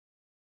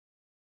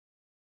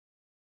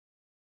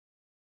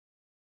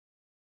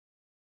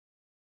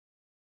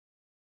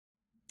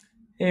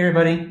Hey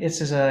everybody,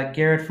 this is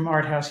Garrett from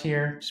Arthaus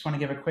here. Just want to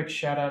give a quick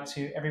shout out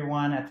to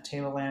everyone at the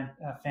Tableland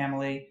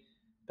family,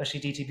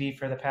 especially DTB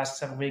for the past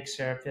 7 weeks.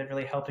 They're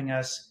really helping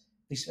us,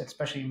 at least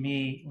especially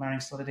me, learning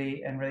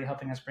Solidity and really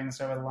helping us bring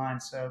this over the line.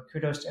 So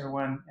kudos to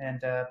everyone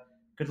and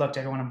good luck to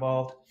everyone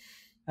involved.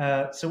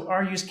 So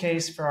our use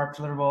case for our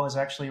deliverable is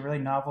actually a really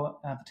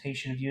novel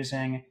application of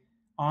using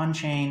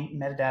on-chain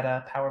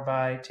metadata powered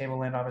by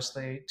Tableland,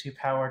 obviously, to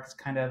power this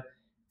kind of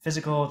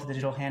physical to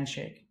digital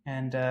handshake.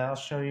 And I'll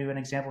show you an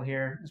example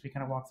here as we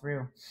kind of walk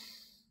through.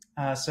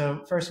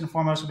 So first and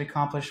foremost, what we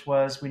accomplished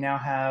was we now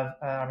have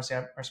obviously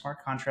our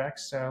smart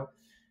contracts. So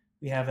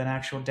we have an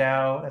actual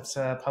DAO that's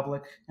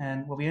public,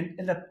 and what we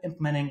ended up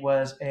implementing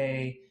was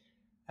a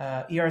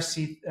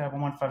ERC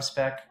 115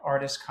 spec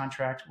artist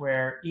contract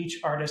where each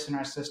artist in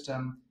our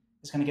system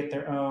is going to get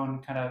their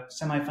own kind of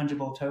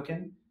semi-fungible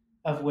token,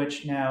 of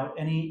which now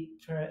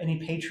for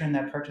any patron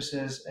that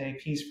purchases a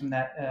piece from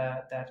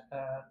that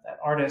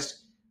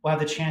artist will have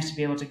the chance to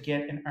be able to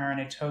get and earn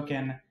a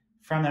token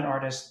from that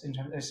artist in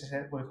terms of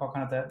what we call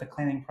kind of the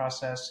claiming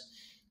process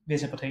via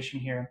implementation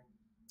here.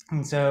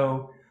 And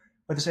so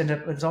what this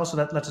ended up, it's also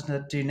that lets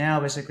us do now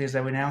basically is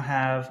that we now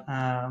have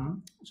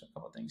so a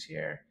couple of things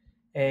here.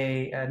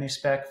 A new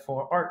spec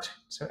for art.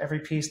 So every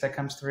piece that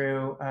comes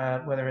through,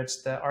 whether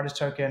it's the artist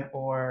token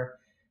or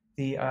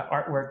the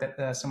artwork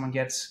that someone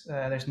gets,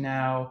 there's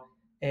now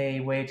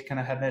a way to kind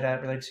of have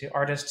metadata related to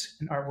artist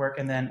and artwork,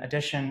 and then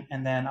addition,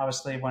 and then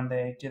obviously when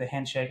they do the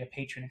handshake, a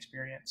patron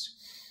experience.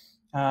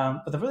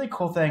 But the really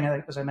cool thing,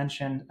 as I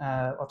mentioned,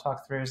 I'll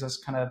talk through is this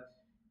kind of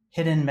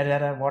hidden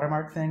metadata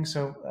watermark thing.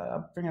 So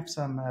I'll bring up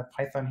some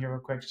Python here real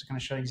quick just to kind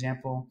of show you an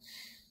example.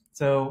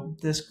 So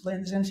this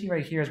entity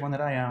right here is one that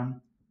I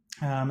own.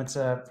 It's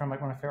from like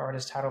one of our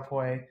artists,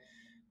 Tattlepoi.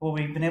 What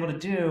we've been able to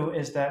do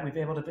is that we've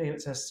been able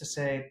to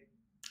say,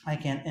 I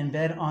can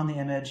embed on the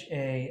image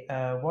a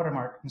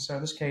watermark. And so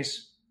in this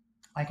case,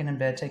 I can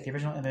take the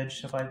original image.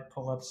 So if I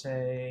pull up,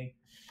 say,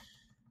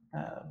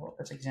 well,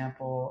 let's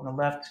example on the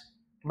left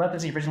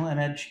is the original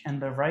image,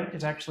 and the right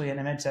is actually an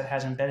image that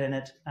has embedded in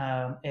it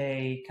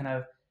a kind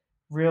of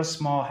real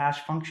small hash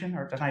function,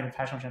 or it's not even a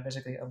hash function,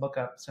 basically a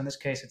lookup. So in this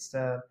case, it's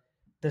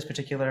this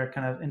particular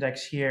kind of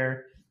index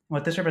here.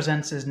 What this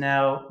represents is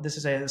now this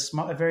is a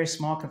very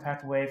small,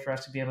 compact way for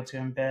us to be able to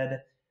embed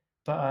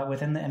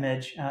within the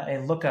image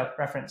a lookup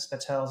reference that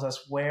tells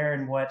us where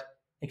and what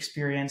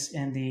experience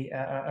in the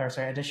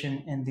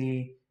addition in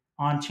the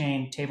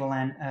on-chain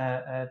Tableland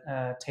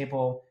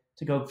table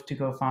to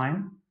go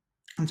find.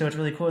 And so what's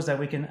really cool is that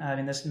we can,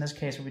 in this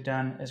case, what we've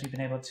done is we've been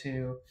able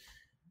to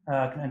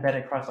embed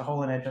it across the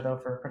whole image. Although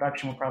for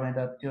production, we'll probably end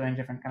up doing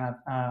different kind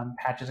of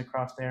patches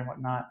across there and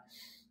whatnot.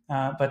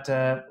 But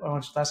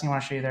last thing I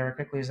want to show you there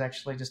quickly is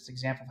actually just an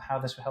example of how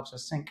this helps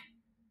us sync.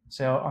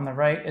 So on the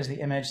right is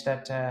the image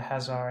that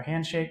has our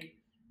handshake.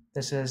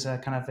 This is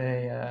kind of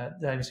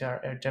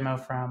our demo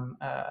from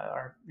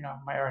our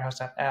my Arthaus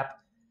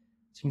app.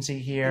 So you can see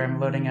here I'm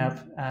loading up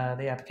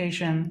the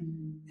application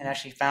and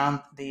actually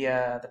found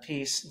the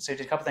piece. And so we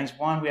did a couple things.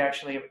 One, we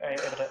actually are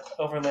able to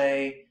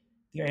overlay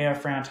the AR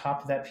frame on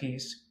top of that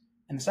piece.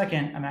 And the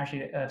second, I'm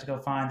actually to go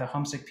find the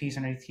homesick piece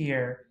underneath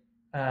here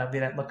via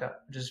that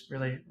lookup, which is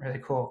really,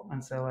 really cool.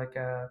 And so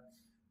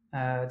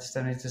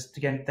just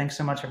again, thanks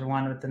so much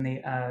everyone within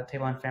the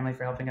Tableland family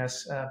for helping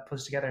us put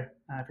this together.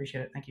 I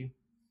appreciate it. Thank you.